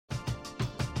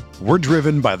We're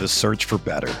driven by the search for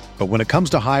better. But when it comes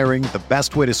to hiring, the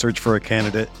best way to search for a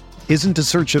candidate isn't to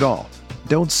search at all.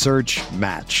 Don't search,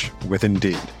 match with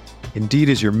Indeed. Indeed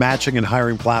is your matching and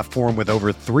hiring platform with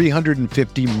over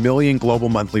 350 million global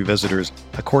monthly visitors,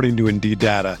 according to Indeed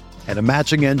data, and a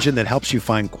matching engine that helps you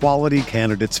find quality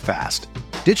candidates fast.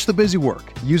 Ditch the busy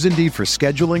work. Use Indeed for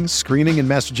scheduling, screening, and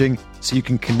messaging so you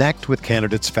can connect with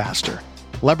candidates faster.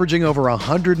 Leveraging over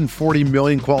 140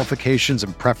 million qualifications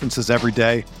and preferences every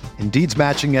day, Indeed's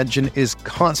matching engine is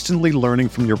constantly learning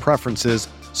from your preferences,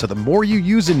 so the more you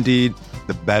use Indeed,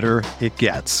 the better it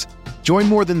gets. Join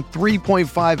more than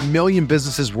 3.5 million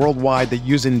businesses worldwide that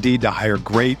use Indeed to hire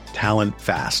great talent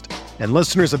fast. And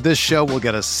listeners of this show will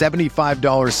get a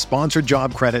 $75 sponsored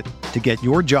job credit to get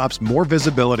your jobs more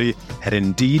visibility at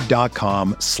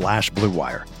Indeed.com/Blue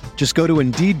Wire. Just go to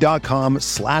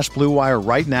Indeed.com/Blue Wire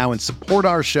right now and support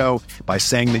our show by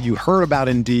saying that you heard about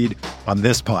Indeed on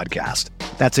this podcast.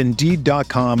 That's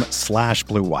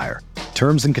Indeed.com/Blue Wire.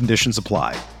 Terms and conditions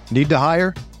apply. Need to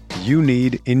hire? You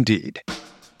need Indeed.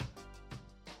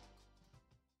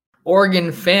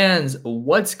 Oregon fans,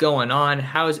 what's going on?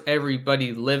 How's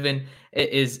everybody living? It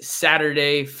is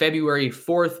Saturday, February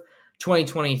 4th,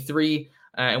 2023.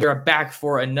 And we're back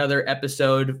for another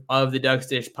episode of the Ducks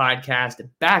Dish podcast,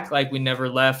 back like we never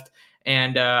left.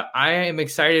 And I am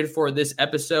excited for this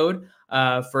episode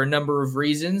for a number of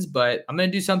reasons, but I'm going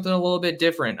to do something a little bit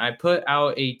different. I put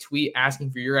out a tweet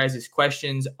asking for your guys'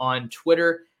 questions on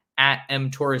Twitter. At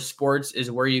mtorresports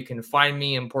is where you can find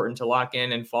me. Important to lock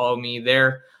in and follow me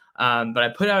there. But I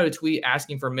put out a tweet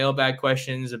asking for mailbag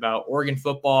questions about Oregon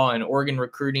football and Oregon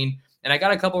recruiting. And I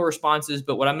got a couple of responses,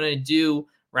 but what I'm going to do,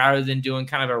 rather than doing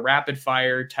kind of a rapid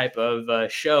fire type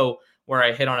of show where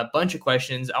I hit on a bunch of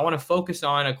questions, I want to focus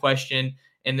on a question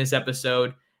in this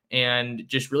episode and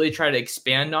just really try to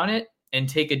expand on it and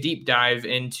take a deep dive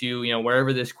into,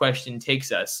 wherever this question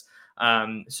takes us.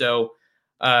 So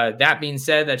that being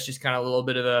said, that's just kind of a little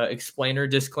bit of a explainer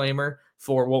disclaimer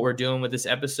for what we're doing with this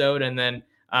episode. And then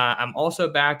I'm also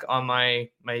back on my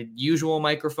usual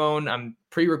microphone. I'm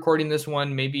pre-recording this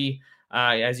one. Maybe,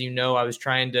 as you know, I've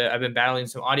been battling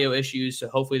some audio issues. So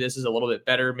hopefully this is a little bit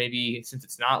better. Maybe since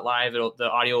it's not live, the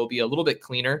audio will be a little bit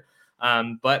cleaner.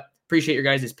 But appreciate your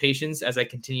guys' patience as I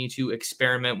continue to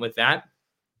experiment with that.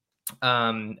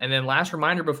 And then last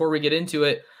reminder before we get into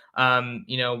it,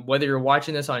 whether you're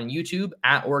watching this on YouTube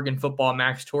at Oregon Football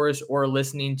Max Torres or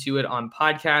listening to it on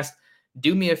podcast,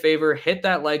 do me a favor, hit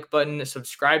that like button,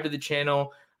 subscribe to the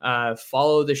channel,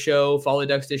 follow the show, follow the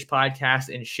Ducks Dish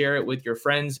podcast, and share it with your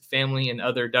friends, family, and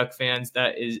other Duck fans.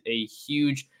 That is a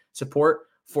huge support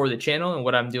for the channel and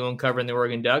what I'm doing covering the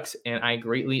Oregon Ducks, and I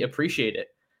greatly appreciate it.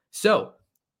 So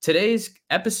today's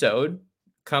episode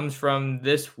comes from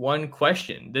this one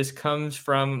question. This comes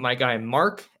from my guy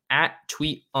Mark at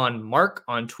Tweet on Mark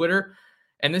on Twitter,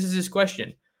 and this is his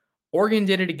question. Oregon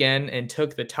did it again and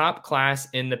took the top class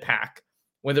in the pack.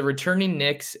 With the returning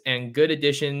Knicks and good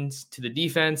additions to the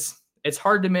defense, it's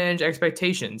hard to manage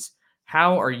expectations.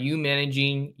 How are you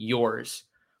managing yours?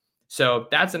 So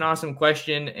that's an awesome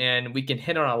question, and we can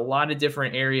hit on a lot of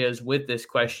different areas with this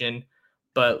question,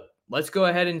 but let's go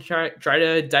ahead and try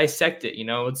to dissect it.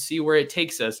 Let's see where it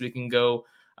takes us. We can go,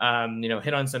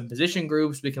 hit on some position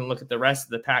groups. We can look at the rest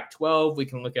of the Pac-12. We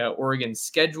can look at Oregon's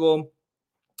schedule.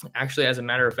 Actually, as a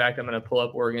matter of fact, I'm going to pull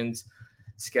up Oregon's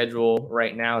schedule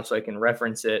right now so I can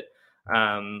reference it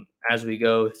as we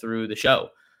go through the show.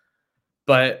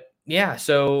 But yeah,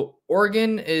 so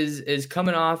Oregon is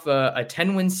coming off a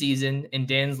 10-win season in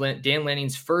Dan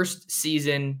Lanning's first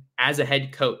season as a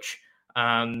head coach.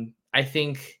 I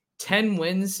think 10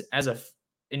 wins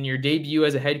in your debut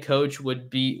as a head coach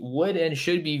would and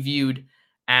should be viewed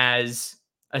as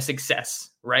a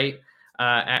success, right?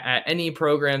 At any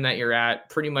program that you're at,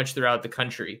 pretty much throughout the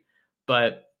country.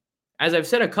 But as I've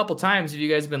said a couple times, if you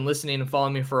guys have been listening and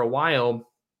following me for a while,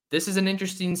 this is an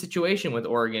interesting situation with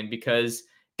Oregon because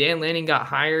Dan Lanning got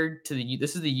hired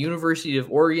this is the University of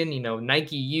Oregon,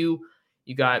 Nike U.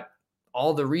 You got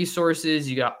all the resources,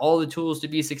 you got all the tools to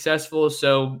be successful.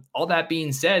 So all that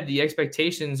being said, the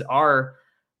expectations are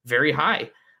very high.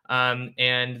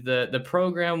 And the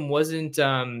program wasn't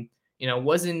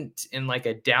in like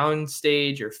a down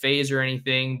stage or phase or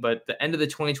anything, but the end of the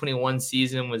 2021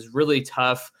 season was really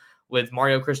tough with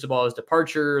Mario Cristobal's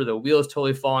departure, the wheels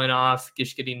totally falling off,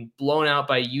 just getting blown out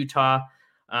by Utah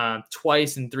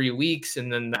twice in 3 weeks. And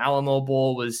then the Alamo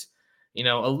Bowl was,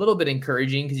 a little bit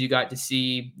encouraging because you got to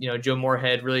see, Joe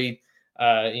Moorhead really,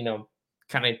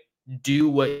 kind of do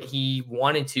what he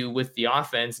wanted to with the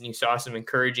offense. And you saw some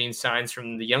encouraging signs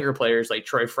from the younger players like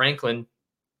Troy Franklin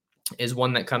is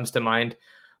one that comes to mind.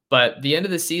 But the end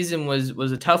of the season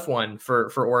was a tough one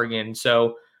for Oregon.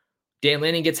 So Dan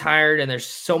Lanning gets hired, and there's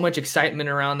so much excitement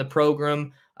around the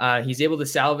program. He's able to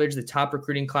salvage the top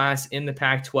recruiting class in the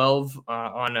Pac-12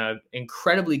 on an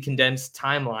incredibly condensed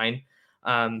timeline.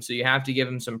 So you have to give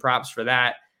him some props for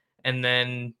that. And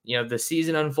then, the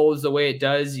season unfolds the way it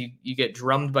does. You get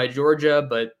drummed by Georgia,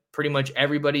 but pretty much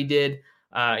everybody did.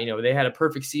 They had a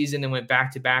perfect season and went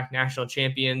back-to-back national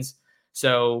champions.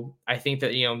 So I think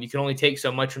that, you can only take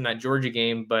so much from that Georgia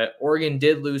game, but Oregon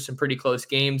did lose some pretty close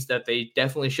games that they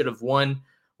definitely should have won.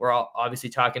 We're obviously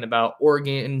talking about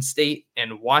Oregon State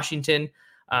and Washington,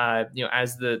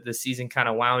 as the season kind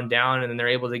of wound down, and then they're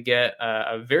able to get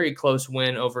a very close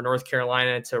win over North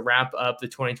Carolina to wrap up the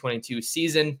 2022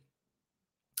 season.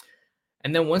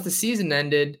 And then once the season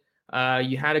ended,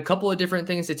 you had a couple of different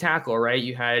things to tackle, right?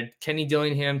 You had Kenny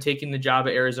Dillingham taking the job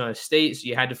at Arizona State, so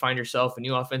you had to find yourself a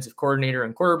new offensive coordinator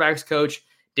and quarterbacks coach.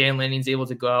 Dan Lanning's able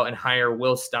to go out and hire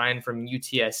Will Stein from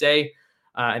UTSA.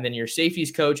 And then your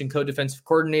safeties coach and co-defensive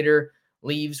coordinator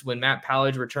leaves when Matt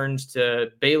Powledge returns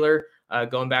to Baylor,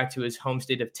 going back to his home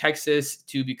state of Texas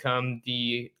to become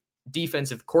the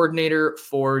defensive coordinator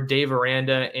for Dave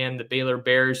Aranda and the Baylor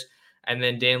Bears. And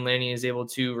then Dan Lanning is able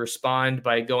to respond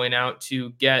by going out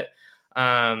to get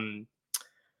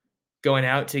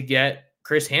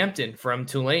Chris Hampton from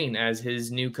Tulane as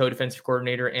his new co-defensive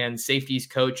coordinator and safeties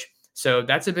coach. So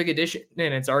that's a big addition,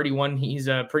 and it's already one he's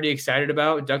pretty excited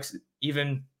about. Ducks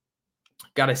even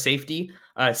got a safety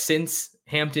since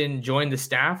Hampton joined the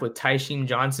staff, with Tysheem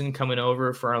Johnson coming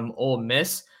over from Ole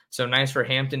Miss. So nice for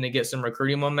Hampton to get some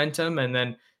recruiting momentum. And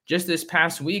then just this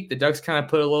past week, the Ducks kind of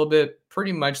put a little bit,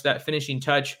 pretty much that finishing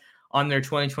touch on their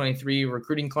 2023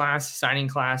 recruiting class, signing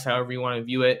class, however you want to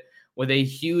view it, with a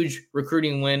huge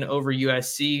recruiting win over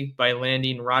USC by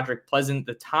landing Roderick Pleasant,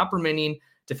 the top remaining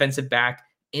defensive back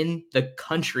in the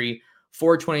country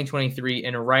for 2023,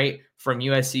 and right from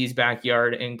USC's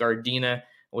backyard in Gardena,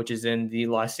 which is in the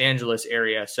Los Angeles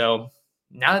area. So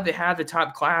now that they have the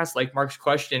top class, like Mark's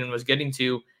question was getting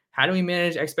to, how do we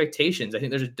manage expectations? I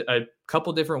think there's a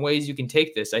couple different ways you can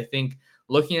take this. I think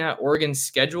looking at Oregon's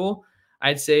schedule,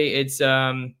 I'd say it's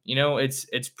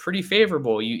it's pretty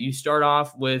favorable. You start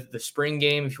off with the spring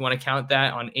game, if you want to count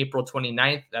that, on April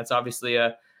 29th. That's obviously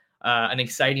an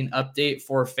exciting update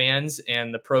for fans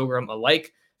and the program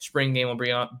alike. Spring game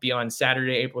will be on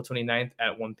Saturday, April 29th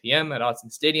at 1 p.m. at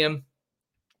Autzen Stadium.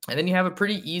 And then you have a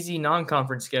pretty easy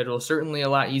non-conference schedule, certainly a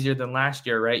lot easier than last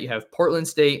year, right? You have Portland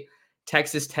State,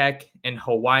 Texas Tech, and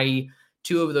Hawaii.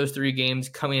 2 of those 3 games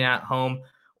coming at home.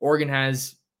 Oregon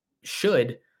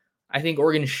should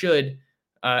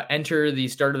enter the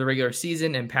start of the regular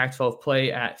season and Pac-12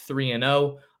 play at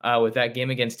 3-0, with that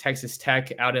game against Texas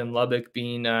Tech out in Lubbock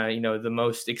being, the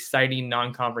most exciting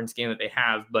non-conference game that they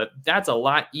have. But that's a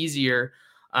lot easier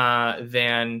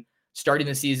than starting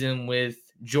the season with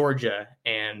Georgia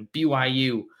and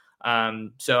BYU.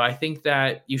 So I think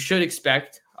that you should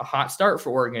expect a hot start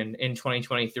for Oregon in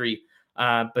 2023.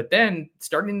 But then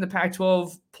starting the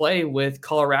Pac-12 play with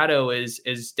Colorado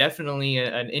is definitely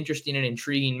an interesting and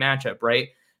intriguing matchup, right?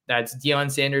 That's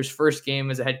Deion Sanders' first game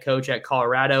as a head coach at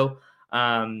Colorado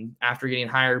after getting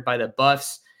hired by the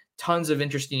Buffs. Tons of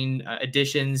interesting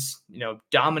additions,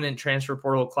 dominant transfer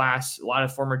portal class, a lot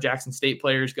of former Jackson State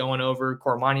players going over.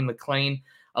 Cormani McClain,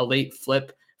 a late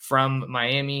flip from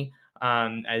Miami,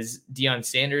 as Deion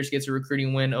Sanders gets a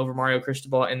recruiting win over Mario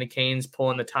Cristobal and the Canes,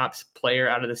 pulling the top player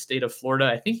out of the state of Florida.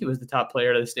 I think he was the top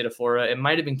player out of the state of Florida. It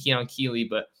might have been Keon Keeley,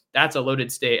 but that's a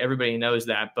loaded state. Everybody knows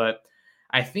that. But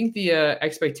I think the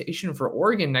expectation for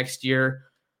Oregon next year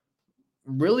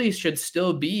really should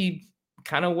still be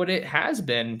kind of what it has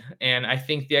been. And I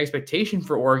think the expectation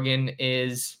for Oregon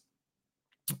is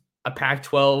a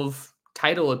Pac-12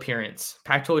 title appearance,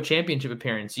 Pac-12 championship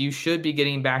appearance. You should be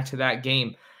getting back to that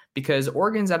game, because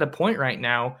Oregon's at a point right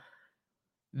now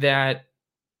that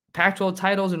Pac-12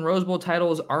 titles and Rose Bowl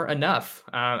titles aren't enough.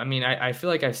 I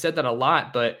feel like I've said that a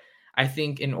lot, but I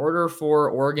think in order for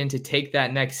Oregon to take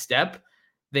that next step,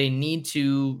 they need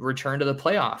to return to the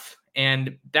playoff.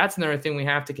 And that's another thing we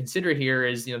have to consider here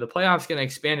is, the playoff's going to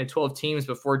expand to 12 teams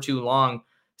before too long.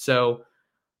 So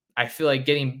I feel like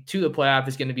getting to the playoff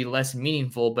is going to be less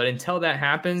meaningful. But until that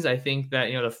happens, I think that,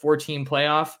 the 4-team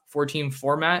playoff, 4-team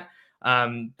format,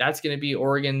 that's going to be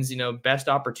Oregon's, best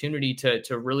opportunity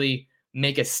to really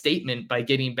make a statement by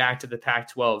getting back to the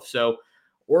Pac-12. So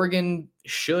Oregon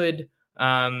should,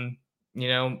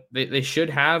 they should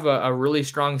have a really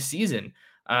strong season.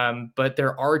 But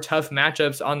there are tough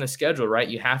matchups on the schedule, right?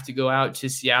 You have to go out to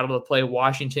Seattle to play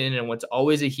Washington, and what's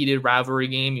always a heated rivalry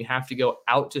game. You have to go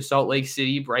out to Salt Lake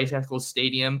City, Bryce Eccles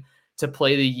Stadium, to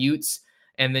play the Utes.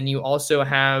 And then you also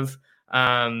have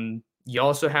USC,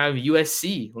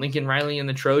 Lincoln Riley and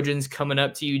the Trojans coming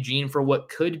up to Eugene for what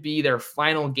could be their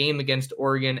final game against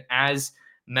Oregon as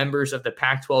members of the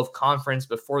Pac-12 conference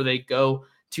before they go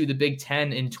to the Big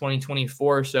Ten in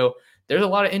 2024. So there's a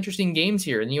lot of interesting games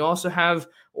here. And you also have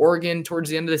Oregon towards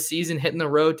the end of the season hitting the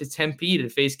road to Tempe to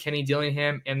face Kenny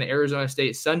Dillingham and the Arizona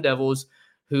State Sun Devils,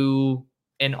 who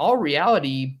in all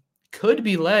reality could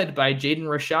be led by Jaden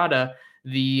Rashada,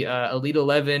 the Elite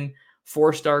 11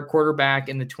 four-star quarterback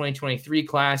in the 2023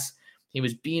 class. He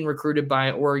was being recruited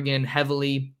by Oregon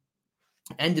heavily,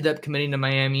 ended up committing to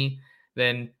Miami,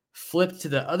 then flipped to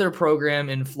the other program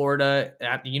in Florida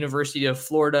at the University of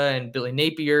Florida, and Billy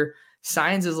Napier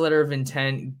signs his letter of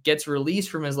intent, gets released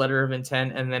from his letter of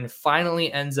intent, and then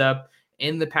finally ends up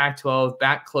in the Pac-12,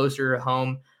 back closer to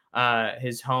home.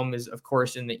 His home is, of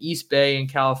course, in the East Bay in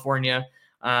California.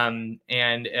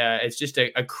 It's just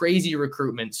a crazy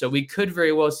recruitment. So we could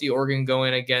very well see Oregon go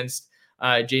in against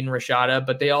Jaden Rashada,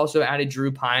 but they also added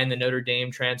Drew Pine, the Notre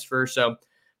Dame transfer. So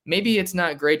maybe it's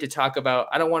not great to talk about.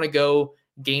 I don't want to go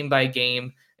game by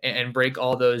game and break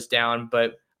all those down,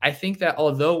 but I think that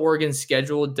although Oregon's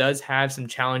schedule does have some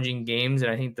challenging games, and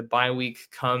I think the bye week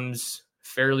comes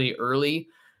fairly early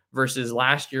versus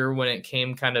last year when it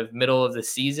came kind of middle of the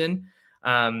season,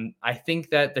 I think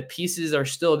that the pieces are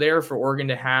still there for Oregon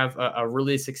to have a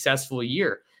really successful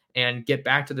year and get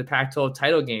back to the Pac-12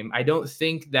 title game. I don't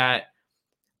think that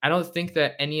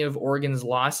any of Oregon's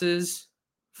losses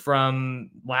from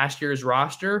last year's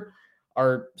roster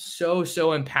are so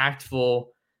impactful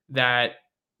that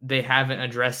they haven't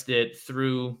addressed it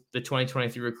through the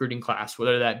 2023 recruiting class,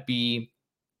 whether that be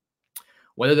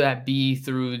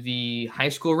through the high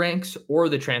school ranks or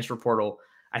the transfer portal.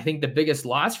 I think the biggest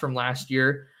loss from last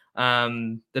year,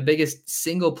 the biggest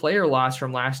single player loss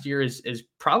from last year is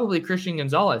probably Christian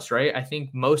Gonzalez, right? I think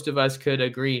most of us could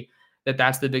agree that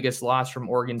that's the biggest loss from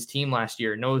Oregon's team last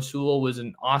year. Noah Sewell was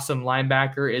an awesome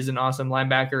linebacker, is an awesome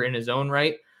linebacker in his own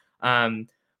right.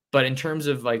 But in terms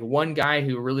of like one guy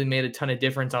who really made a ton of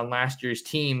difference on last year's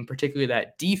team, particularly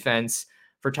that defense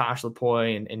for Tosh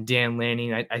Lupoi and Dan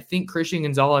Lanning, I think Christian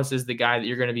Gonzalez is the guy that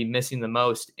you're going to be missing the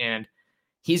most. And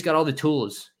he's got all the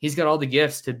tools. He's got all the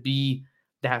gifts to be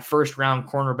that first round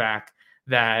cornerback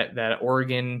that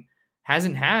Oregon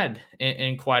hasn't had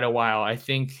in quite a while. I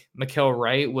think Mykael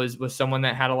Wright was someone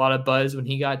that had a lot of buzz when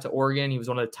he got to Oregon. He was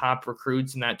one of the top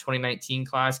recruits in that 2019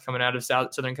 class coming out of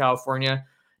Southern California.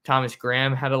 Thomas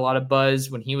Graham had a lot of buzz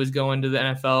when he was going to the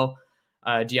NFL.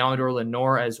 Deommodore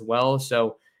Lenoir as well.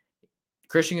 So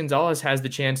Christian Gonzalez has the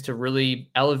chance to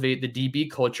really elevate the DB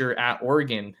culture at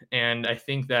Oregon. And I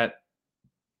think that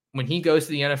when he goes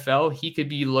to the NFL, he could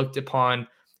be looked upon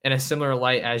in a similar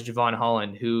light as Javon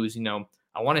Holland, who's,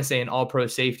 I want to say an all-pro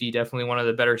safety, definitely one of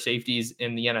the better safeties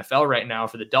in the NFL right now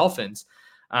for the Dolphins.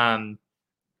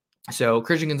 So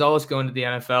Christian Gonzalez going to the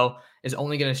NFL is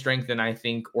only going to strengthen, I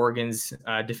think, Oregon's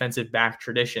defensive back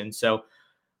tradition. So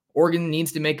Oregon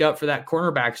needs to make up for that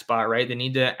cornerback spot, right? They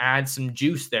need to add some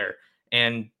juice there.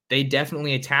 And they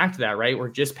definitely attacked that, right? We're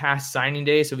just past signing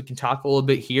day, so we can talk a little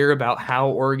bit here about how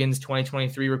Oregon's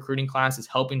 2023 recruiting class is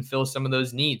helping fill some of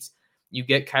those needs. You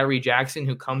get Kyrie Jackson,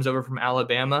 who comes over from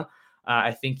Alabama.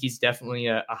 I think he's definitely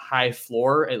a high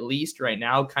floor, at least right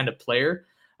now, kind of player.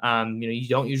 You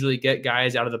don't usually get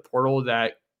guys out of the portal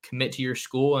that commit to your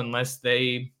school unless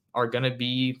they are going to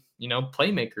be,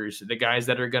 playmakers, the guys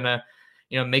that are going to,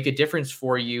 make a difference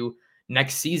for you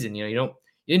next season. You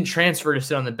didn't transfer to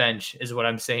sit on the bench is what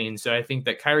I'm saying. So I think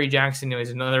that Kyrie Jackson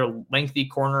is another lengthy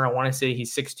corner. I want to say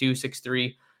he's 6'2",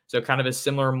 6'3", so kind of a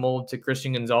similar mold to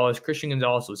Christian Gonzalez. Christian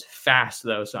Gonzalez was fast,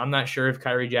 though, so I'm not sure if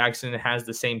Kyrie Jackson has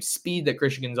the same speed that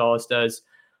Christian Gonzalez does,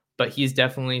 but he's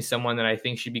definitely someone that I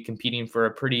think should be competing for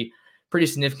a pretty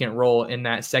significant role in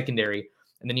that secondary.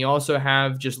 And then you also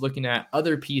have, just looking at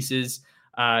other pieces,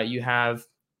 you have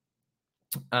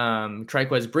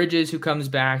Triquez Bridges, who comes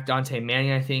back. Dante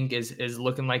Manning, I think, is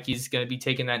looking like he's going to be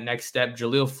taking that next step.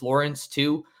 Jaleel Florence,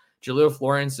 too. Jaleel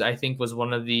Florence, I think, was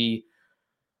one of the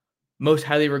most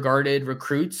highly regarded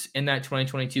recruits in that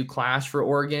 2022 class for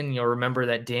Oregon. You'll remember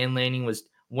that Dan Lanning was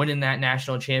winning that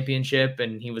national championship,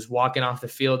 and he was walking off the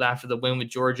field after the win with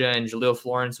Georgia, and Jaleel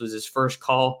Florence was his first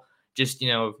call, just,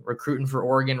 recruiting for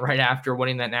Oregon right after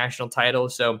winning that national title.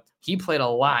 So he played a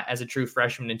lot as a true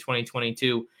freshman in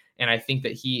 2022, and I think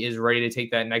that he is ready to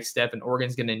take that next step, and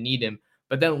Oregon's going to need him.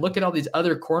 But then look at all these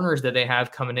other corners that they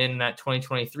have coming in that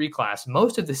 2023 class.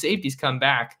 Most of the safeties come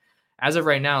back. As of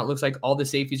right now, it looks like all the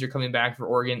safeties are coming back for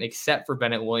Oregon except for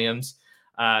Bennett Williams.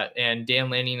 And Dan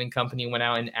Lanning and company went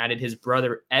out and added his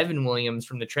brother, Evan Williams,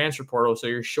 from the transfer portal. So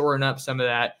you're shoring up some of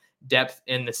that depth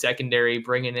in the secondary,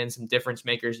 bringing in some difference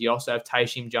makers. You also have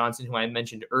Tysheem Johnson, who I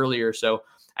mentioned earlier. So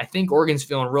I think Oregon's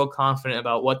feeling real confident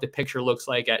about what the picture looks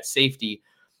like at safety.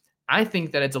 I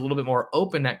think that it's a little bit more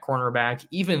open at cornerback,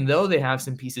 even though they have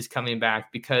some pieces coming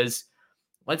back, because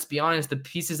let's be honest, the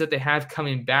pieces that they have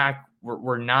coming back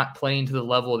were not playing to the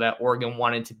level that Oregon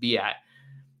wanted to be at.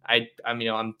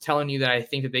 I'm telling you that I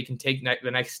think that they can take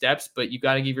the next steps, but you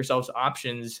got to give yourselves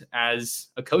options as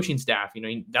a coaching staff.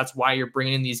 That's why you're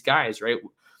bringing in these guys, right?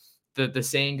 The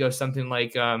saying goes something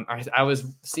like, I was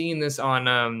seeing this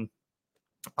on,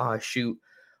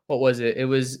 what was it? It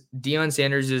was Deion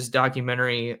Sanders'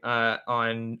 documentary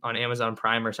on Amazon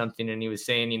Prime or something, and he was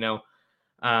saying,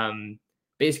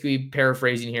 basically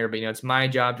paraphrasing here, but it's my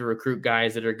job to recruit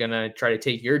guys that are gonna try to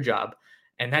take your job.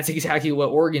 And that's exactly what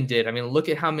Oregon did. I mean, look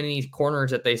at how many corners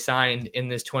that they signed in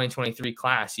this 2023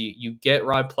 class. You get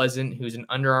Rod Pleasant, who's an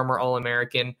Under Armour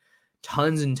All-American,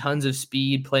 tons and tons of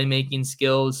speed, playmaking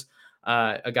skills,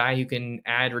 a guy who can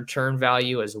add return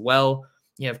value as well.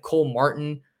 You have Cole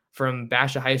Martin from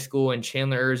Basha High School in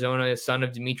Chandler, Arizona, son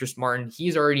of Demetrius Martin.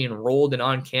 He's already enrolled and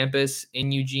on campus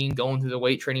in Eugene, going through the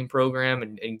weight training program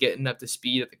and getting up to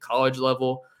speed at the college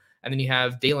level. And then you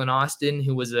have Dalen Austin,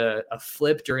 who was a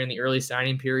flip during the early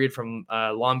signing period from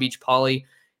Long Beach Poly.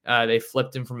 They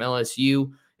flipped him from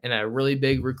LSU in a really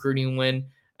big recruiting win.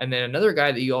 And then another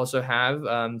guy that you also have,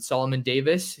 Solomon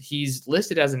Davis. He's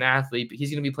listed as an athlete, but he's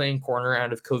going to be playing corner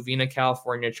out of Covina,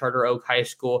 California, Charter Oak High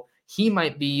School. He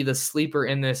might be the sleeper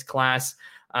in this class.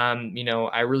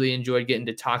 I really enjoyed getting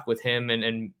to talk with him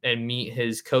and meet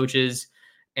his coaches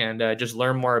and just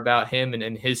learn more about him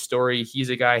and his story. He's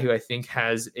a guy who I think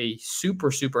has a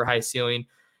super, super high ceiling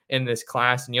in this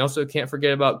class. And you also can't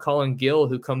forget about Colin Gill,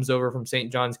 who comes over from St.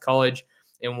 John's College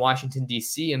in Washington,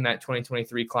 D.C. in that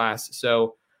 2023 class.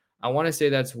 So I want to say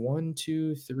that's 1,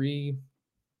 2, 3.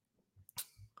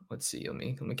 Let's see. Let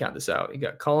me count this out. You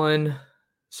got Colin,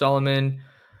 Solomon,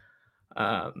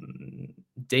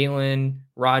 Dalen,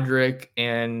 Roderick,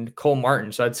 and Cole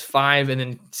Martin. So that's 5, and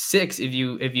then 6 if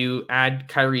you add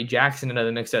Kyrie Jackson into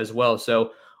the mix as well.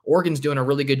 So Oregon's doing a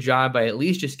really good job by at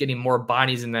least just getting more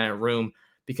bodies in that room,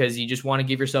 because you just want to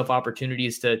give yourself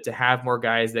opportunities to have more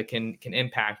guys that can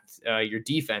impact your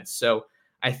defense. So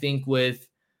I think with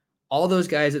all those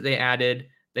guys that they added,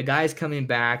 the guys coming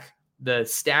back, the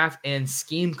staff and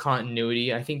scheme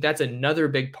continuity, I think that's another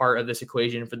big part of this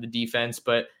equation for the defense,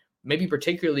 but maybe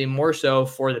particularly more so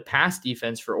for the pass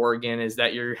defense for Oregon, is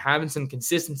that you're having some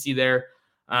consistency there.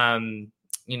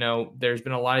 There's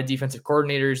been a lot of defensive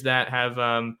coordinators that have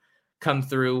come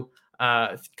through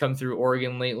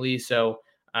Oregon lately. So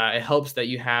it helps that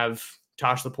you have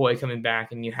Tosh Lupoi coming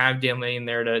back and you have Dan Lane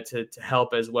there to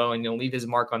help as well. And you'll leave his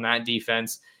mark on that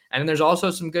defense. And then there's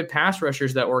also some good pass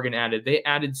rushers that Oregon added. They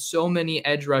added so many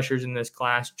edge rushers in this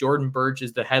class. Jordan Birch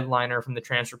is the headliner from the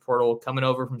transfer portal, coming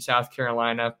over from South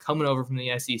Carolina, coming over from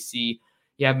the SEC.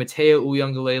 You have Mateo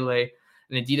Uyunglele,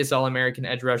 an Adidas All-American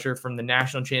edge rusher from the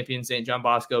national champion St. John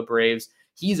Bosco Braves.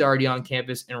 He's already on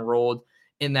campus, enrolled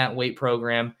in that weight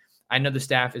program. I know the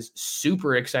staff is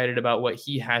super excited about what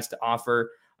he has to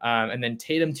offer. And then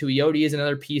Tatum Tuioti is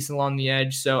another piece along the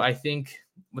edge. So I think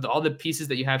with all the pieces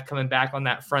that you have coming back on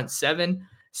that front seven,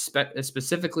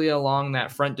 specifically along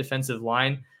that front defensive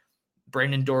line,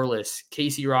 Brandon Dorless,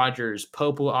 Casey Rogers,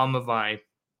 Popo Amavai,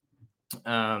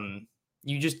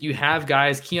 you have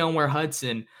guys, Keon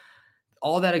Ware-Hudson,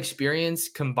 all that experience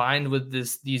combined with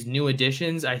these new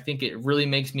additions. I think it really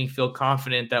makes me feel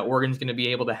confident that Oregon's going to be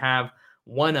able to have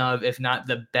one of, if not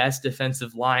the best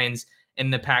defensive lines in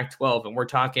the Pac-12. And we're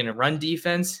talking run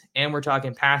defense and we're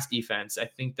talking pass defense. I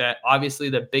think that obviously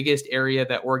the biggest area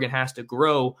that Oregon has to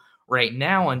grow right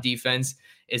now on defense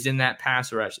is in that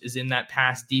pass rush, is in that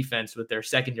pass defense with their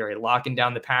secondary, locking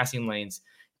down the passing lanes,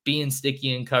 being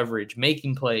sticky in coverage,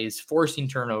 making plays, forcing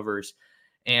turnovers.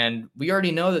 And we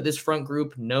already know that this front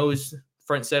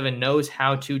seven knows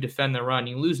how to defend the run.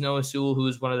 You lose Noah Sewell, who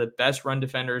is one of the best run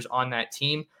defenders on that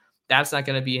team. That's not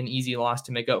going to be an easy loss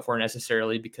to make up for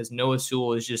necessarily, because Noah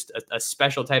Sewell is just a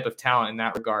special type of talent in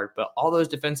that regard. But all those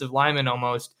defensive linemen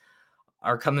almost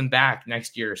are coming back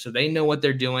next year, so they know what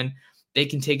they're doing. They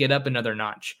can take it up another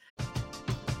notch.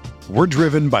 We're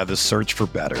driven by the search for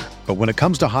better. But when it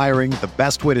comes to hiring, the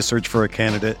best way to search for a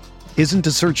candidate isn't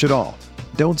to search at all.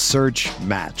 Don't search,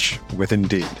 match with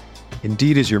Indeed.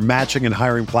 Indeed is your matching and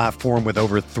hiring platform with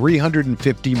over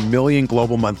 350 million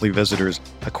global monthly visitors,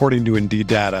 according to Indeed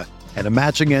data, and a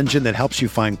matching engine that helps you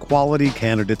find quality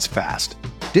candidates fast.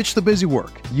 Ditch the busy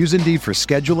work. Use Indeed for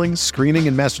scheduling, screening,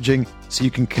 and messaging so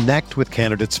you can connect with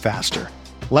candidates faster.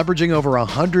 Leveraging over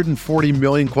 140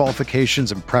 million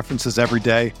qualifications and preferences every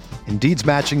day, Indeed's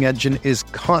matching engine is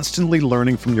constantly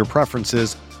learning from your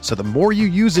preferences, so the more you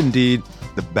use Indeed,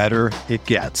 the better it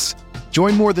gets.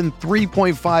 Join more than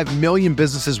 3.5 million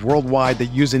businesses worldwide that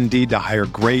use Indeed to hire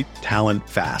great talent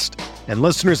fast. And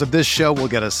listeners of this show will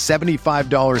get a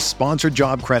 $75 sponsored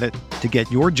job credit to get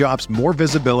your jobs more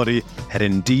visibility at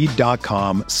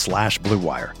Indeed.com/Blue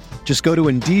Wire. Just go to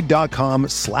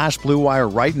Indeed.com/Blue Wire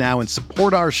right now and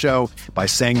support our show by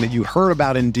saying that you heard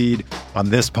about Indeed on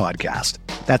this podcast.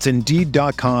 That's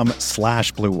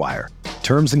Indeed.com/Blue Wire.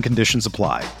 Terms and conditions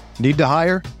apply. Need to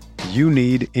hire? You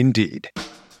need Indeed.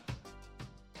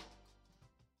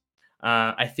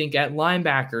 I think at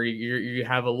linebacker, you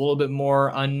have a little bit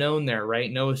more unknown there,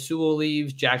 right? Noah Sewell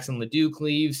leaves, Jackson LeDuc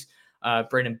leaves,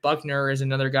 Brandon Buckner is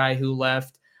another guy who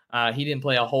left. He didn't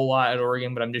play a whole lot at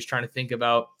Oregon, but I'm just trying to think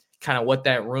about kind of what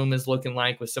that room is looking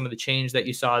like with some of the change that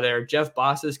you saw there. Jeff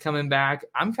Boss is coming back.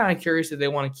 I'm kind of curious if they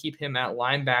want to keep him at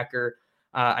linebacker.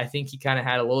 I think he kind of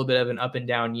had a little bit of an up and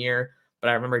down year, but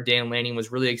I remember Dan Lanning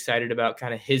was really excited about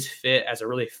kind of his fit as a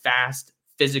really fast,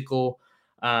 physical,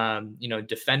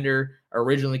 defender,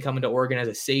 originally coming to Oregon as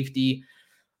a safety.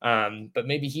 But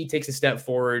maybe he takes a step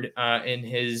forward in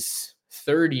his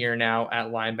third year now at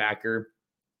linebacker.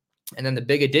 And then the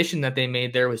big addition that they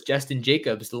made there was Justin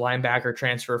Jacobs, the linebacker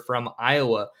transfer from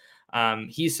Iowa.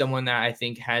 He's someone that I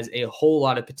think has a whole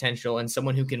lot of potential and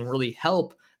someone who can really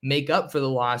help make up for the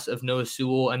loss of Noah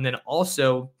Sewell and then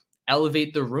also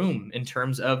elevate the room in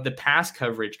terms of the pass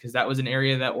coverage, because that was an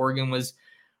area that Oregon was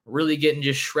really getting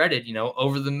just shredded,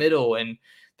 over the middle. And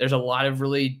there's a lot of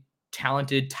really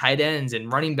talented tight ends and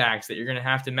running backs that you're going to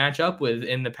have to match up with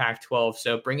in the Pac-12.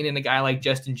 So bringing in a guy like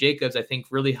Justin Jacobs, I think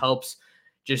really helps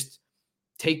just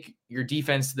take your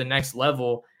defense to the next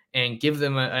level and give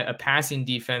them a passing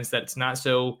defense that's not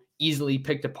so easily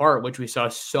picked apart, which we saw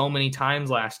so many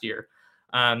times last year.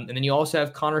 And then you also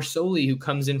have Connor Soley, who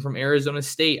comes in from Arizona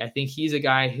State. I think he's a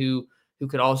guy who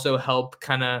could also help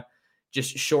kind of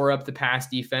just shore up the pass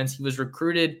defense. He was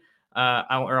recruited,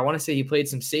 I want to say he played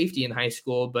some safety in high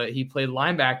school, but he played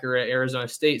linebacker at Arizona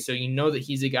State. So that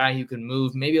he's a guy who can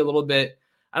move maybe a little bit,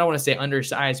 I don't want to say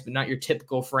undersized, but not your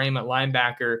typical frame at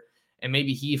linebacker. And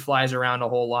maybe he flies around a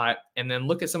whole lot. And then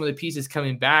look at some of the pieces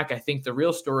coming back. I think the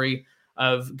real story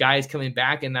of guys coming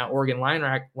back in that Oregon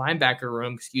linebacker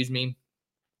room, is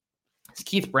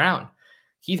Keith Brown.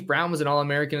 Keith Brown was an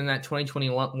All-American in that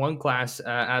 2021 class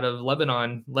out of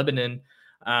Lebanon.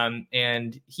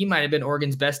 And he might have been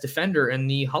Oregon's best defender in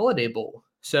the Holiday Bowl.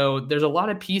 So there's a lot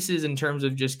of pieces in terms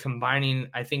of just combining,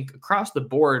 I think, across the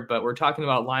board. But we're talking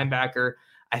about linebacker.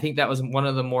 I think that was one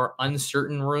of the more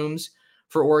uncertain rooms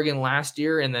for Oregon last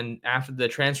year. And then after the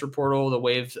transfer portal, the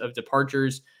waves of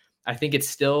departures, I think it's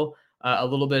still a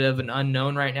little bit of an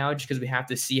unknown right now, just because we have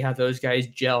to see how those guys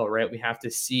gel, right? We have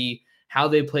to see how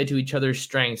they play to each other's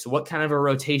strengths. What kind of a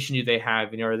rotation do they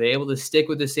have? Are they able to stick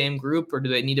with the same group, or do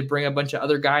they need to bring a bunch of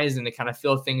other guys in to kind of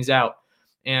fill things out?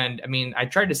 And I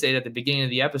tried to say it at the beginning of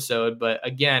the episode, but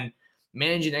again,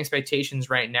 managing expectations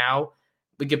right now,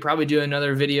 we could probably do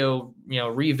another video,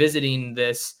 revisiting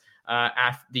this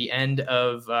at the end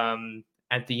of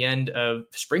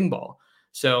spring ball.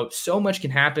 So much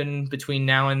can happen between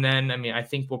now and then. I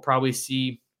think we'll probably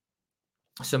see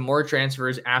some more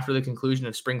transfers after the conclusion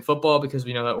of spring football, because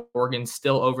we know that Oregon's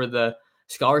still over the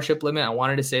scholarship limit. I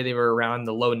wanted to say they were around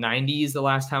the low 90s the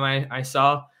last time I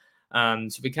saw.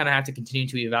 So we kind of have to continue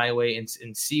to evaluate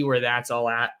and see where that's all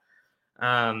at.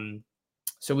 I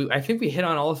think we hit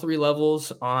on all three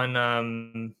levels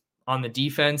on the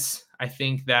defense. I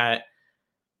think that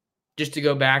just to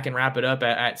go back and wrap it up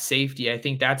at safety, I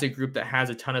think that's a group that has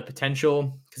a ton of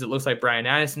potential, because it looks like Brian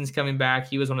Addison's coming back.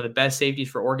 He was one of the best safeties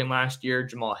for Oregon last year.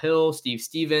 Jamal Hill, Steve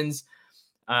Stevens.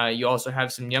 You also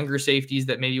have some younger safeties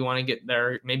that maybe want to get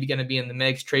there, maybe going to be in the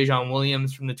mix. Trajan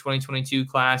Williams from the 2022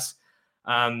 class.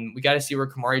 We got to see where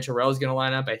Kamari Terrell is going to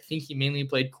line up. I think he mainly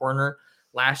played corner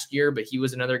last year, but he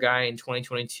was another guy in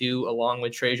 2022 along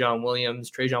with Trajan Williams.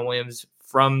 Trajan Williams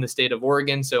from the state of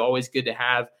Oregon, so always good to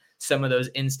have some of those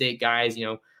in-state guys,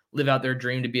 live out their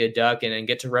dream to be a Duck and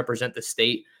get to represent the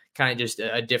state, kind of just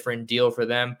a different deal for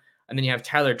them. And then you have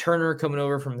Tyler Turner coming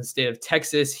over from the state of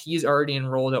Texas. He's already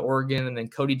enrolled at Oregon. And then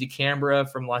Cody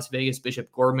DeCambra from Las Vegas,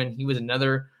 Bishop Gorman. He was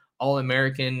another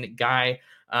All-American guy,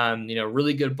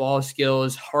 really good ball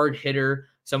skills, hard hitter,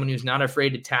 someone who's not afraid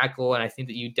to tackle. And I think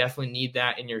that you definitely need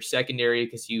that in your secondary,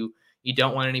 because you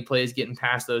don't want any plays getting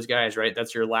past those guys, right?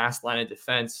 That's your last line of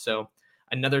defense. So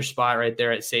another spot right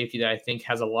there at safety that I think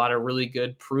has a lot of really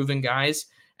good proven guys.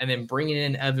 And then bringing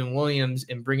in Evan Williams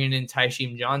and bringing in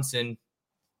Tysheem Johnson,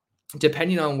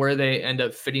 depending on where they end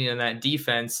up fitting in that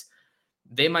defense,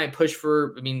 they might push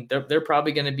for, they're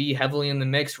probably going to be heavily in the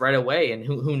mix right away. And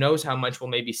who knows how much we'll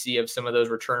maybe see of some of those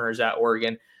returners at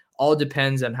Oregon. All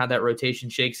depends on how that rotation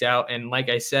shakes out. And like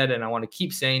I said, and I want to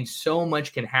keep saying, so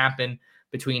much can happen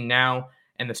between now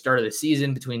and the start of the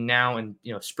season, between now and,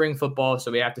 spring football.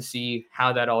 So we have to see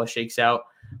how that all shakes out.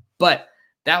 But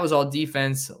that was all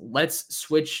defense. Let's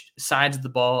switch sides of the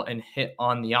ball and hit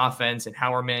on the offense and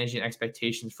how we're managing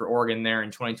expectations for Oregon there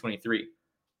in 2023.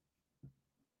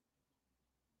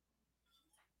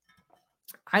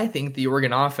 I think the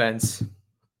Oregon offense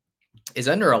is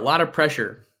under a lot of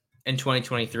pressure in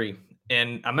 2023.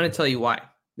 And I'm going to tell you why.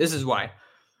 This is why.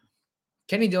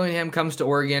 Kenny Dillingham comes to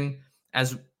Oregon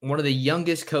as one of the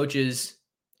youngest coaches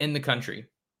in the country.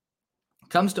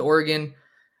 Comes to Oregon,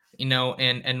 and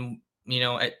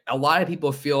a lot of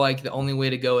people feel like the only way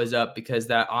to go is up because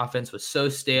that offense was so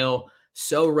stale,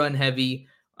 so run heavy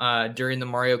during the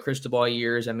Mario Cristobal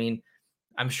years.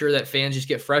 I'm sure that fans just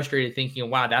get frustrated thinking,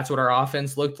 wow, that's what our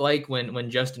offense looked like when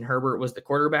Justin Herbert was the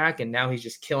quarterback, and now he's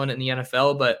just killing it in the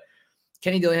NFL. But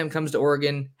Kenny Dillingham comes to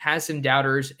Oregon, has some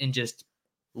doubters, and just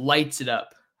lights it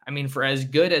up. For as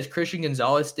good as Christian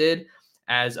Gonzalez did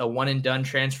as a one-and-done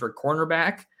transfer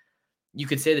cornerback, you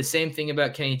could say the same thing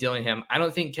about Kenny Dillingham. I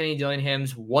don't think Kenny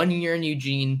Dillingham's 1 year in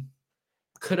Eugene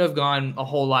could have gone a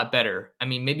whole lot better.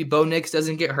 Maybe Bo Nix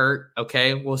doesn't get hurt.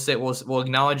 Okay, we'll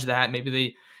acknowledge that.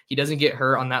 Maybe he doesn't get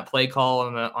hurt on that play call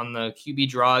on the QB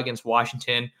draw against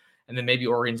Washington, and then maybe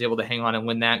Oregon's able to hang on and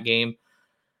win that game.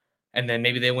 And then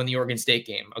maybe they win the Oregon State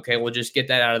game. Okay, we'll just get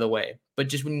that out of the way. But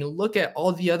just when you look at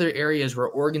all the other areas where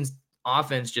Oregon's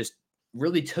offense just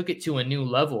really took it to a new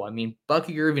level.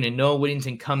 Bucky Irving and Noah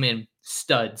Whittington come in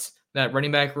studs. That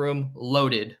running back room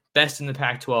loaded. Best in the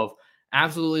Pac-12.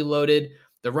 Absolutely loaded.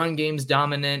 The run game's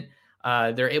dominant.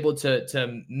 They're able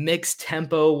to mix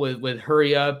tempo with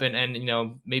hurry up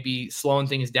and maybe slowing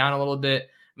things down a little bit.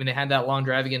 They had that long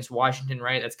drive against Washington,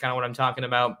 right? That's kind of what I'm talking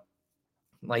about.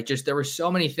 There were so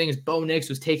many things. Bo Nix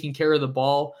was taking care of the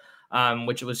ball,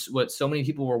 which was what so many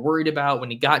people were worried about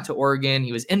when he got to Oregon.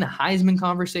 He was in the Heisman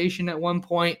conversation at one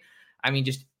point.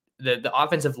 Just the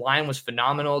offensive line was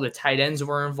phenomenal. The tight ends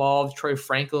were involved. Troy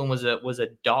Franklin was a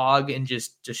dog and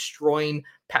just destroying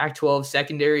Pac-12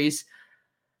 secondaries.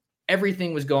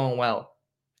 Everything was going well.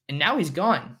 And now he's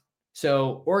gone.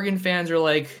 So Oregon fans are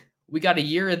like, we got a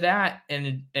year of that,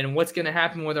 and what's going to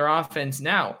happen with our offense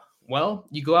now? Well,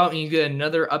 you go out and you get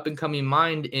another up-and-coming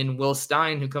mind in Will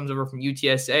Stein, who comes over from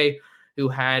UTSA, who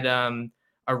had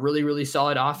a really, really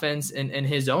solid offense in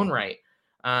his own right.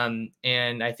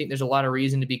 And I think there's a lot of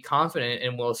reason to be confident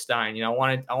in Will Stein. I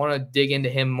want to dig into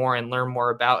him more and learn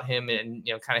more about him and,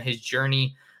 kind of his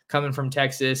journey coming from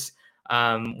Texas.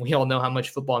 We all know how much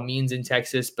football means in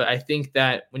Texas, but I think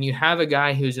that when you have a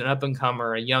guy who's an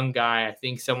up-and-comer, a young guy, I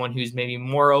think someone who's maybe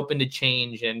more open to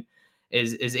change and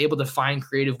is able to find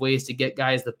creative ways to get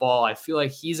guys the ball, I feel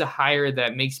like he's a hire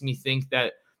that makes me think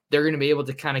that they're going to be able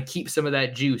to kind of keep some of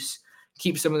that juice,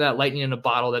 keep some of that lightning in a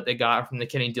bottle that they got from the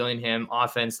Kenny Dillingham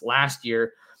offense last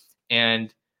year,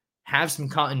 and have some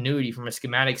continuity from a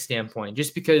schematic standpoint.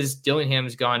 Just because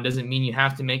Dillingham's gone doesn't mean you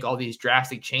have to make all these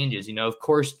drastic changes. Of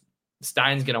course,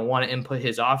 Stein's going to want to input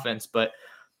his offense, but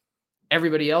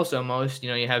everybody else almost,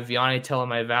 you have Vianney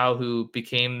Telemaivau, who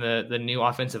became the new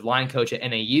offensive line coach at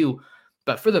NAU.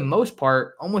 But for the most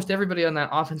part, almost everybody on that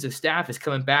offensive staff is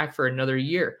coming back for another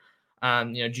year.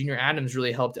 Junior Adams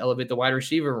really helped elevate the wide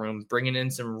receiver room, bringing in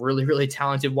some really, really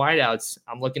talented wideouts.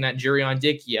 I'm looking at Jurion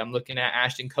Dickey. I'm looking at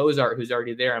Ashton Cozart, who's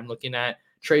already there. I'm looking at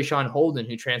Trayshawn Holden,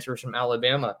 who transfers from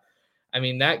Alabama.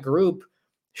 That group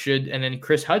should, and then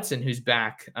Chris Hudson, who's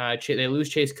back. They lose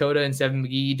Chase Cota and Seven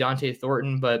McGee, Dante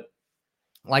Thornton, but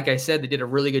like I said, they did a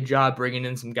really good job bringing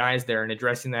in some guys there and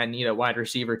addressing that need at wide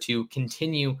receiver to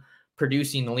continue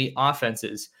producing elite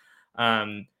offenses.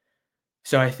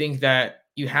 So I think that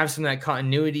you have some of that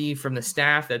continuity from the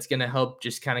staff that's going to help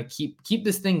just kind of keep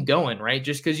this thing going, right?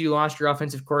 Just because you lost your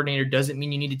offensive coordinator doesn't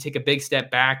mean you need to take a big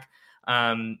step back.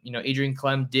 Adrian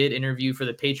Clem did interview for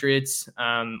the Patriots,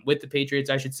 with the Patriots,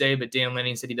 I should say, but Dan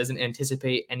Lanning said he doesn't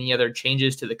anticipate any other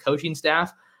changes to the coaching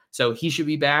staff. So he should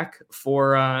be back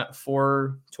for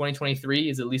 2023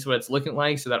 is at least what it's looking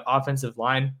like. So that offensive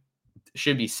line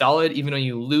should be solid, even though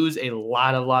you lose a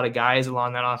lot of guys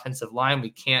along that offensive line. We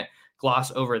can't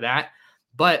gloss over that.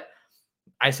 But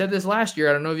I said this last year.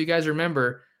 I don't know if you guys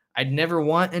remember. I'd never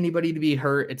want anybody to be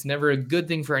hurt. It's never a good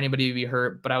thing for anybody to be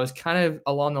hurt. But I was kind of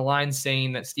along the line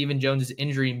saying that Stephen Jones's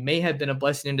injury may have been a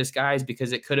blessing in disguise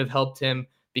because it could have helped him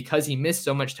because he missed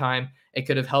so much time. It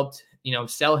could have helped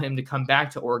sell him to come back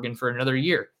to Oregon for another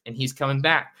year, and he's coming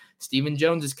back. Stephen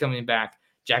Jones is coming back.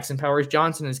 Jackson Powers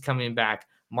Johnson is coming back.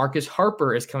 Marcus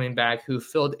Harper is coming back, who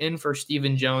filled in for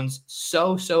Stephen Jones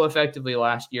so effectively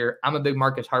last year. I'm a big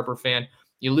Marcus Harper fan.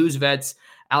 You lose vets,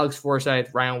 Alex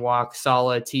Forsyth, Ryan Walk,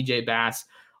 Saleh, TJ Bass.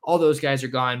 All those guys are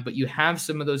gone, but you have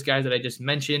some of those guys that I just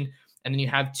mentioned, and then you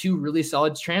have two really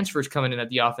solid transfers coming in at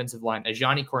the offensive line.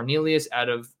 Ajani Cornelius out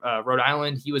of Rhode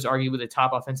Island. He was arguably the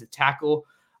top offensive tackle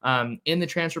in the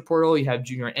transfer portal. You have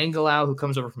Junior Angelau, who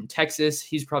comes over from Texas.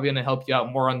 He's probably going to help you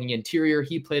out more on the interior.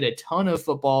 He played a ton of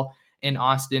football in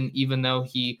Austin, even though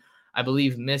he, I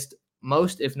believe, missed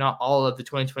most, if not all, of the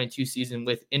 2022 season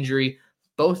with injury.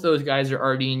 Both those guys are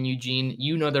already in Eugene.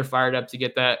 You know they're fired up to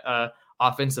get that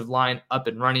offensive line up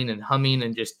and running and humming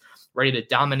and just ready to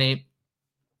dominate.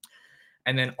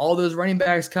 And then all those running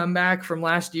backs come back from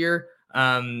last year.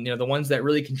 The ones that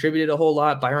really contributed a whole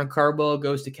lot. Byron Cardwell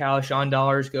goes to Cal. Sean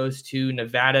Dollars goes to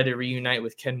Nevada to reunite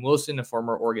with Ken Wilson, a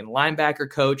former Oregon linebacker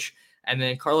coach. And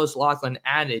then Carlos Laughlin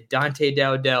added Dante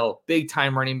Dowdell,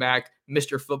 big-time running back,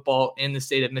 Mr. Football in the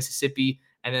state of Mississippi.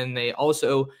 And then they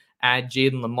also add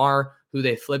Jaden Lamar, who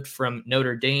they flipped from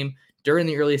Notre Dame during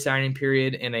the early signing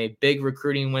period in a big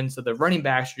recruiting win. So the running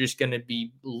backs are just going to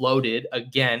be loaded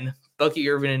again. Bucky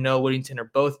Irvin and Noah Whittington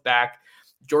are both back.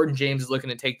 Jordan James is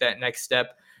looking to take that next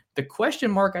step. The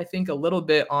question mark, I think, a little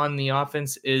bit on the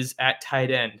offense is at tight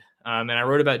end. And I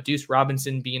wrote about Deuce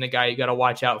Robinson being a guy you got to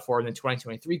watch out for in the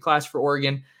 2023 class for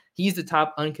Oregon. He's the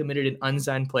top uncommitted and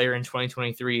unsigned player in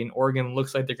 2023, and Oregon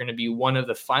looks like they're going to be one of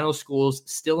the final schools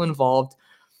still involved.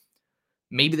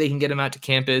 Maybe they can get him out to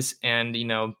campus and,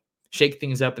 shake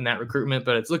things up in that recruitment,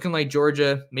 but it's looking like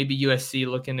Georgia, maybe USC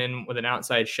looking in with an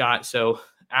outside shot. So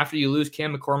after you lose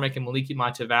Cam McCormick and Maliki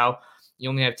Matavao, you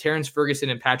only have Terrence Ferguson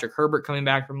and Patrick Herbert coming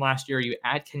back from last year. You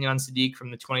add Kenyon Sadiq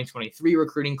from the 2023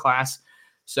 recruiting class.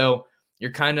 So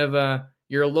you're kind of,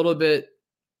 you're a little bit,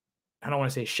 I don't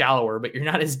want to say shallower, but you're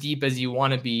not as deep as you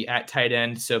want to be at tight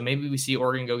end. So maybe we see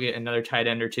Oregon go get another tight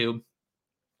end or two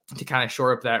to kind of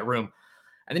shore up that room.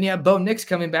 And then you have Bo Nix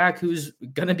coming back, who's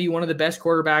going to be one of the best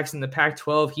quarterbacks in the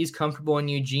Pac-12. He's comfortable in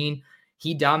Eugene.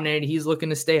 He dominated. He's looking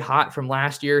to stay hot from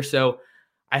last year. So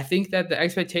I think that the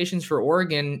expectations for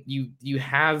Oregon, you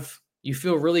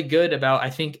feel really good about, I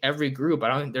think, every group. I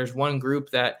don't think there's one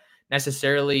group that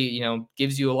necessarily,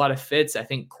 gives you a lot of fits. I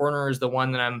think corner is the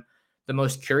one that I'm the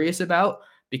most curious about,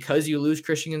 because you lose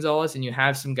Christian Gonzalez and you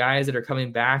have some guys that are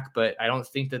coming back, but I don't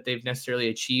think that they've necessarily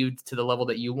achieved to the level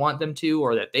that you want them to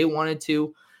or that they wanted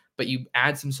to, but you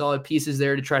add some solid pieces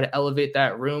there to try to elevate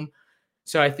that room.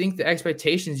 So I think the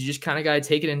expectations, you just kind of got to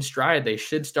take it in stride. They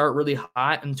should start really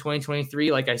hot in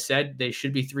 2023. Like I said, they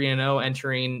should be 3-0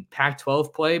 entering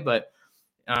Pac-12 play, but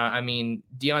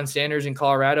Deion Sanders in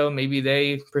Colorado, maybe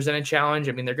they present a challenge.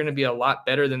 They're going to be a lot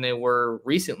better than they were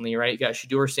recently, right? You got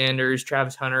Shedeur Sanders,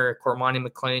 Travis Hunter, Cormani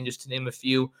McClain, just to name a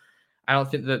few. I don't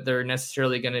think that they're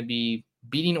necessarily going to be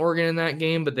beating Oregon in that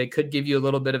game, but they could give you a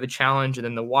little bit of a challenge. And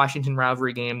then the Washington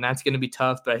rivalry game, that's going to be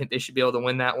tough, but I think they should be able to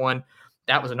win that one.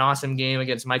 That was an awesome game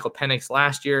against Michael Penix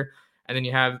last year. And then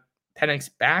you have Penix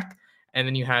back. And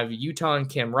then you have Utah and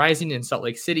Cam Rising in Salt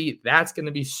Lake City. That's going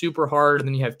to be super hard. And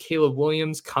then you have Caleb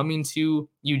Williams coming to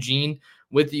Eugene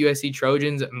with the USC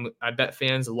Trojans. I bet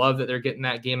fans love that they're getting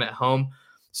that game at home.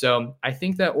 So I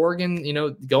think that Oregon,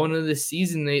 going into this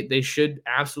season, they should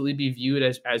absolutely be viewed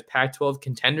as Pac-12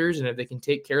 contenders. And if they can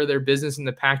take care of their business in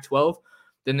the Pac-12,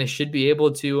 then they should be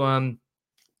able to,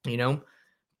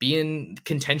 be in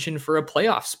contention for a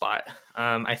playoff spot.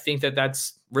 I think that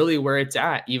that's really where it's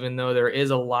at, even though there is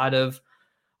a lot of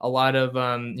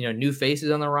new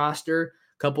faces on the roster,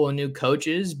 a couple of new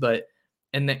coaches, but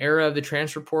in the era of the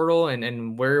transfer portal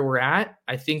and where we're at,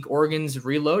 I think Oregon's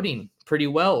reloading pretty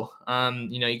well.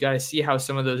 You got to see how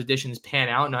some of those additions pan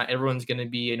out. Not everyone's going to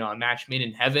be, a match made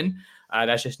in heaven.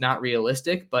 That's just not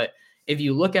realistic. But if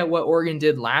you look at what Oregon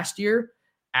did last year,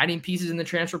 adding pieces in the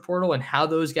transfer portal and how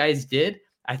those guys did,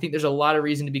 I think there's a lot of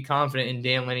reason to be confident in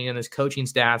Dan Lanning and his coaching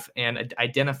staff and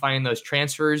identifying those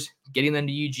transfers, getting them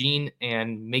to Eugene,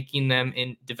 and making them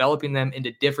and developing them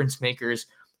into difference makers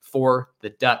for the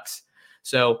Ducks.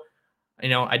 So,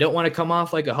 I don't want to come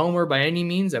off like a homer by any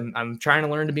means. I'm trying to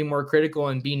learn to be more critical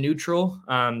and be neutral,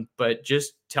 but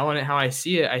just telling it how I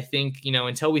see it. I think,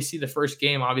 until we see the first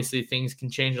game, obviously things can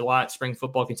change a lot. Spring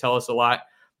football can tell us a lot,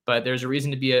 but there's a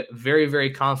reason to be a very, very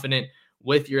confident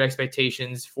with your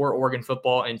expectations for Oregon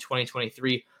football in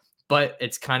 2023, but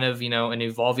it's kind of, an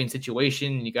evolving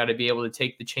situation. You got to be able to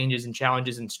take the changes and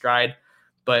challenges in stride.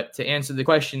 But to answer the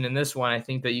question in this one, I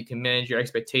think that you can manage your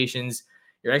expectations.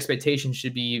 Your expectations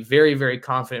should be very, very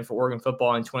confident for Oregon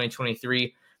football in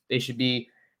 2023. They should be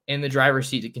in the driver's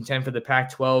seat to contend for the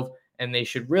Pac-12, and they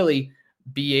should really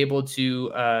be able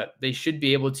to they should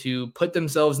be able to put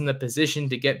themselves in the position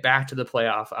to get back to the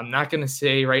playoff. I'm not going to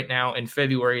say right now in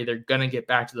February they're going to get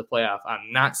back to the playoff.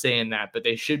 I'm not saying that, but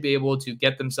they should be able to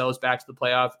get themselves back to the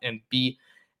playoff and be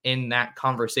in that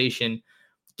conversation,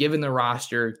 given the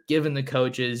roster, given the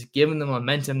coaches, given the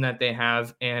momentum that they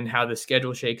have, and how the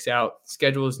schedule shakes out.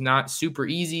 Schedule is not super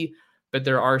easy, but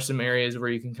there are some areas where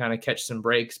you can kind of catch some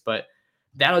breaks. But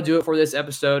that'll do it for this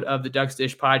episode of the Ducks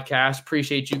Dish Podcast.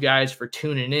 Appreciate you guys for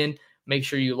tuning in. Make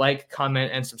sure you like,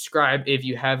 comment, and subscribe if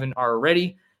you haven't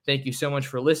already. Thank you so much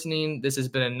for listening. This has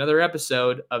been another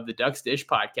episode of the Ducks Dish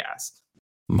Podcast.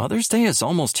 Mother's Day is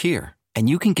almost here, and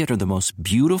you can get her the most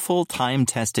beautiful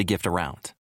time-tested gift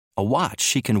around. A watch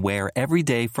she can wear every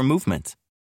day from Movement.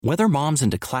 Whether mom's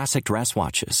into classic dress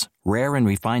watches, rare and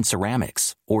refined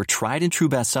ceramics, or tried and true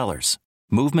bestsellers,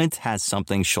 Movement has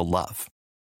something she'll love.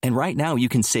 And right now, you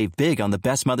can save big on the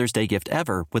best Mother's Day gift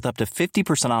ever with up to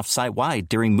 50% off site-wide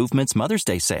during Movement's Mother's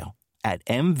Day sale at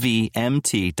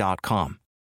MVMT.com.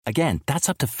 Again, that's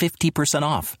up to 50%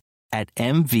 off at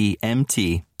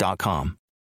MVMT.com.